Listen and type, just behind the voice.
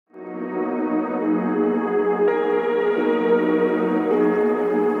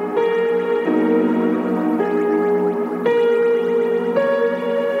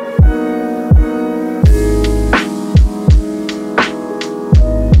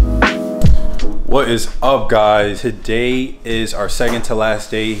What is up, guys? Today is our second to last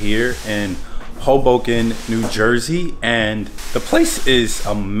day here in Hoboken, New Jersey, and the place is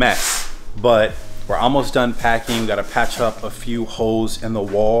a mess, but we're almost done packing. Got to patch up a few holes in the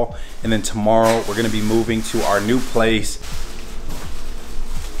wall, and then tomorrow we're going to be moving to our new place.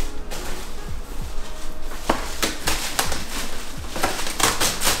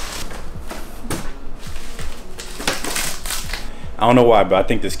 I don't know why, but I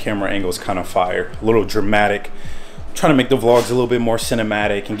think this camera angle is kind of fire, a little dramatic. I'm trying to make the vlogs a little bit more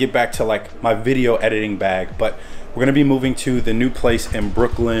cinematic and get back to like my video editing bag. But we're gonna be moving to the new place in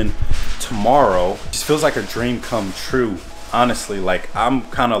Brooklyn tomorrow. It just feels like a dream come true, honestly. Like, I'm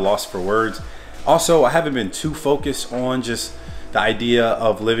kind of lost for words. Also, I haven't been too focused on just the idea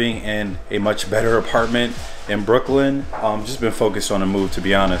of living in a much better apartment in Brooklyn. Just been focused on the move, to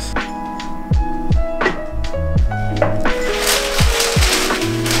be honest.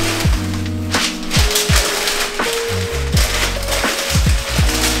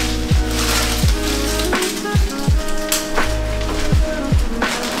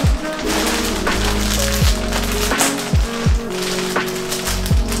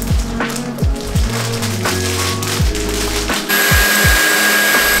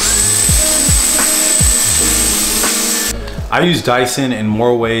 I use Dyson in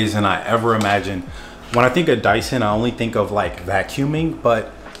more ways than I ever imagined. When I think of Dyson, I only think of like vacuuming, but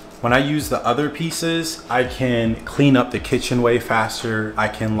when I use the other pieces, I can clean up the kitchen way faster. I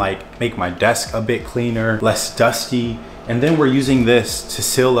can like make my desk a bit cleaner, less dusty. And then we're using this to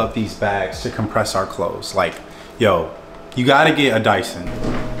seal up these bags to compress our clothes. Like, yo, you gotta get a Dyson.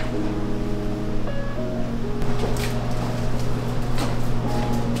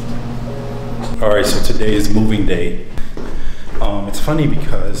 All right, so today is moving day. It's funny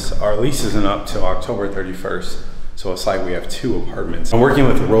because our lease isn't up till October 31st. So it's like we have two apartments. I'm working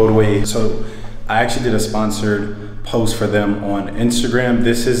with Roadway. So I actually did a sponsored post for them on Instagram.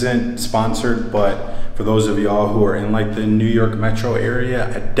 This isn't sponsored, but for those of y'all who are in like the New York metro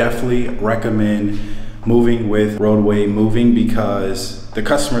area, I definitely recommend moving with Roadway Moving because the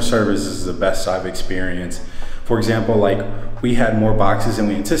customer service is the best I've experienced. For example, like we had more boxes than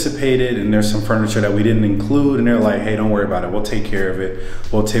we anticipated, and there's some furniture that we didn't include, and they're like, hey, don't worry about it, we'll take care of it.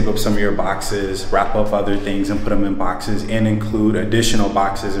 We'll tape up some of your boxes, wrap up other things and put them in boxes, and include additional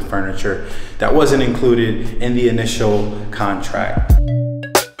boxes of furniture that wasn't included in the initial contract.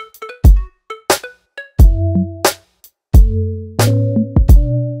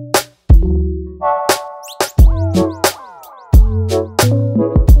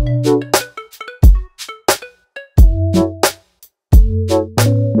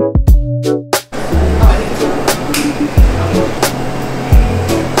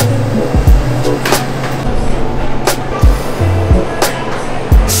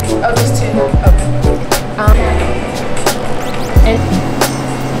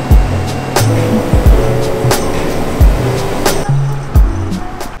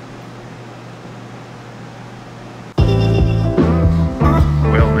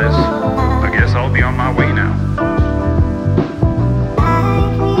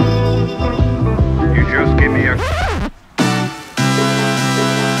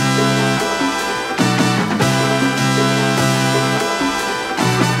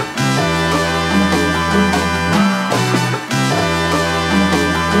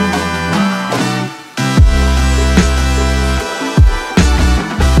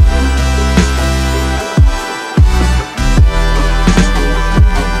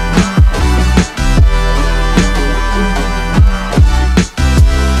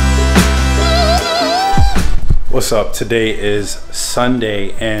 What's up? Today is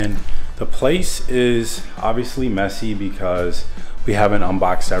Sunday and the place is obviously messy because we haven't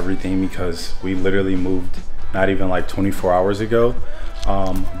unboxed everything because we literally moved not even like 24 hours ago.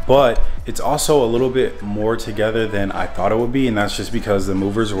 But it's also a little bit more together than I thought it would be, and that's just because the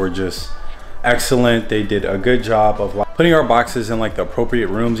movers were just excellent. They did a good job of like putting our boxes in like the appropriate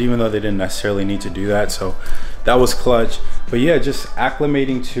rooms, even though they didn't necessarily need to do that. So that was clutch. But yeah, just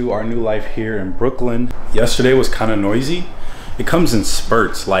acclimating to our new life here in Brooklyn. Yesterday was kind of noisy. It comes in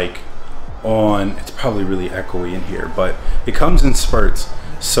spurts, like it's probably really echoey in here, but it comes in spurts.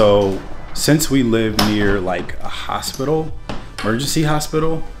 So since we live near like a hospital, emergency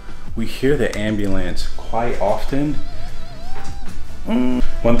hospital, we hear the ambulance quite often.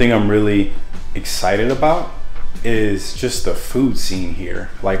 One thing I'm really excited about is just the food scene here.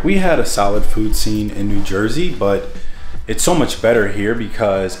 Like, we had a solid food scene in New Jersey, but it's so much better here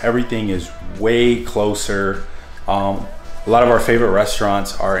because everything is way closer. A lot of our favorite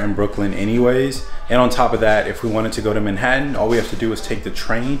restaurants are in Brooklyn anyways, And on top of that, if we wanted to go to Manhattan, all we have to do is take the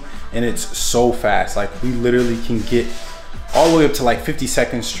train, and it's so fast. Like, we literally can get all the way up to like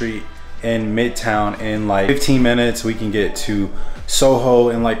 52nd Street in Midtown in like 15 minutes. We can get to Soho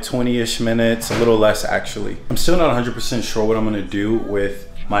in like 20-ish minutes, a little less actually. I'm still not 100% sure what I'm gonna do with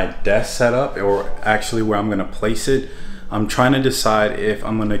my desk setup, or actually where I'm gonna place it. I'm trying to decide if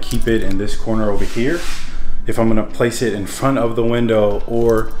I'm gonna keep it in this corner over here, if I'm gonna place it in front of the window,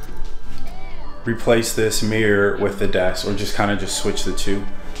 or replace this mirror with the desk, or just kind of just switch the two.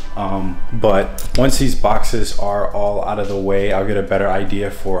 But once these boxes are all out of the way, I'll get a better idea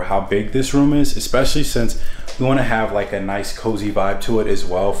for how big this room is, especially since we want to have like a nice cozy vibe to it as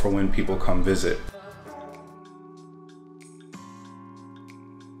well for when people come visit.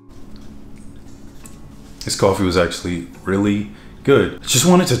 This coffee was actually really good. Just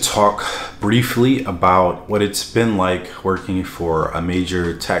wanted to talk briefly about what it's been like working for a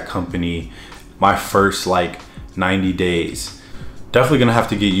major tech company. My first like 90 days. Definitely gonna have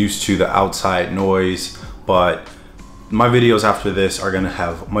to get used to the outside noise, but my videos after this are gonna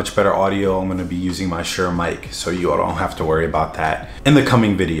have much better audio. I'm gonna be using my Shure mic, so you all don't have to worry about that in the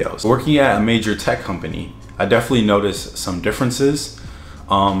coming videos. Working at a major tech company, I definitely noticed some differences.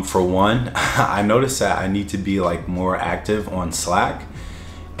 For one, I noticed that I need to be like more active on Slack,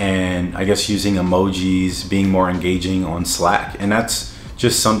 and I guess using emojis, being more engaging on Slack. And that's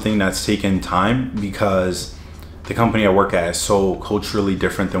just something that's taken time, because the company I work at is so culturally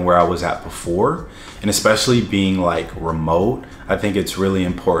different than where I was at before. And especially being like remote, I think it's really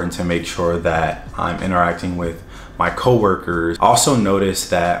important to make sure that I'm interacting with my coworkers. I also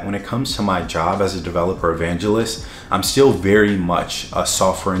noticed that when it comes to my job as a developer evangelist, I'm still very much a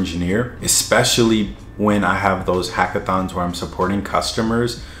software engineer, especially when I have those hackathons where I'm supporting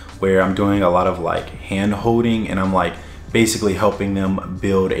customers, where I'm doing a lot of like hand holding, and I'm like basically helping them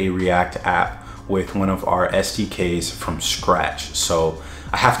build a React app with one of our SDKs from scratch. So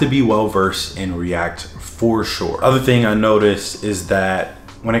I have to be well versed in React for sure. Other thing I noticed is that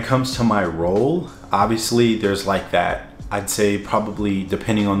when it comes to my role, obviously there's like that, I'd say probably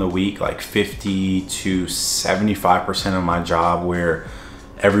depending on the week, like 50 to 75% of my job where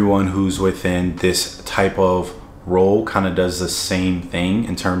everyone who's within this type of role kind of does the same thing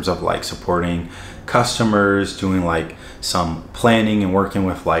in terms of like supporting customers, doing like some planning and working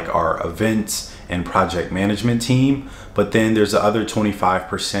with like our events and project management team. But then there's the other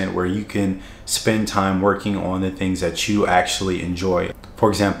 25% where you can spend time working on the things that you actually enjoy. For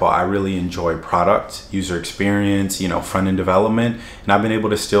example, I really enjoy product, user experience, front-end development, and I've been able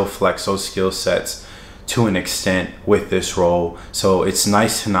to still flex those skill sets to an extent with this role. So it's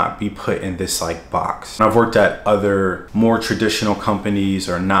nice to not be put in this like box. I've worked at other more traditional companies,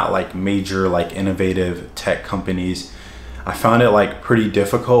 or not like major like innovative tech companies. I found it like pretty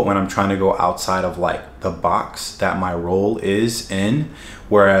difficult when I'm trying to go outside of like the box that my role is in.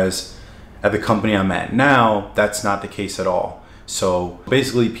 Whereas at the company I'm at now, that's not the case at all. So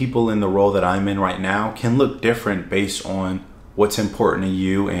basically people in the role that I'm in right now can look different based on what's important to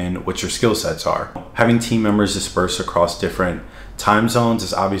you and what your skill sets are. Having team members dispersed across different time zones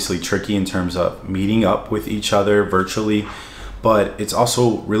is obviously tricky in terms of meeting up with each other virtually, but it's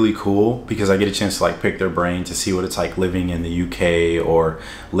also really cool because I get a chance to like pick their brain to see what it's like living in the UK or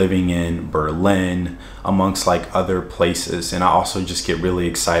living in Berlin, amongst like other places. And I also just get really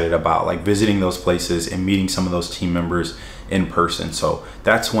excited about like visiting those places and meeting some of those team members in person. So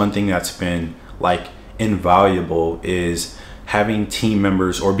that's one thing that's been like invaluable, is having team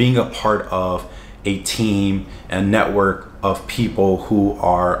members or being a part of a team and network of people who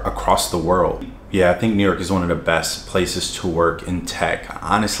are across the world. Yeah, I think New York is one of the best places to work in tech.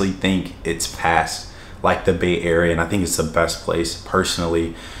 I honestly think it's past like the Bay Area, and I think it's the best place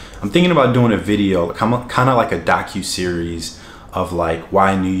personally. I'm thinking about doing a video, kind of like a docu-series of like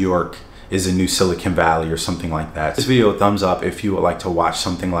why New York is a new Silicon Valley or something like that. This video, thumbs up if you would like to watch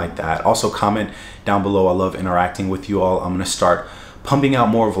something like that. Also comment down below. I love interacting with you all. I'm gonna start pumping out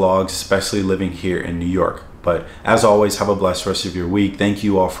more vlogs, especially living here in New York. But as always, have a blessed rest of your week. Thank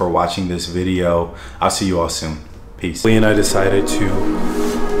you all for watching this video. I'll see you all soon. Peace. Lee and I decided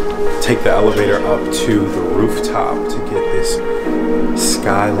to take the elevator up to the rooftop to get this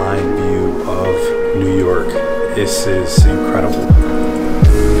skyline view of New York. This is incredible.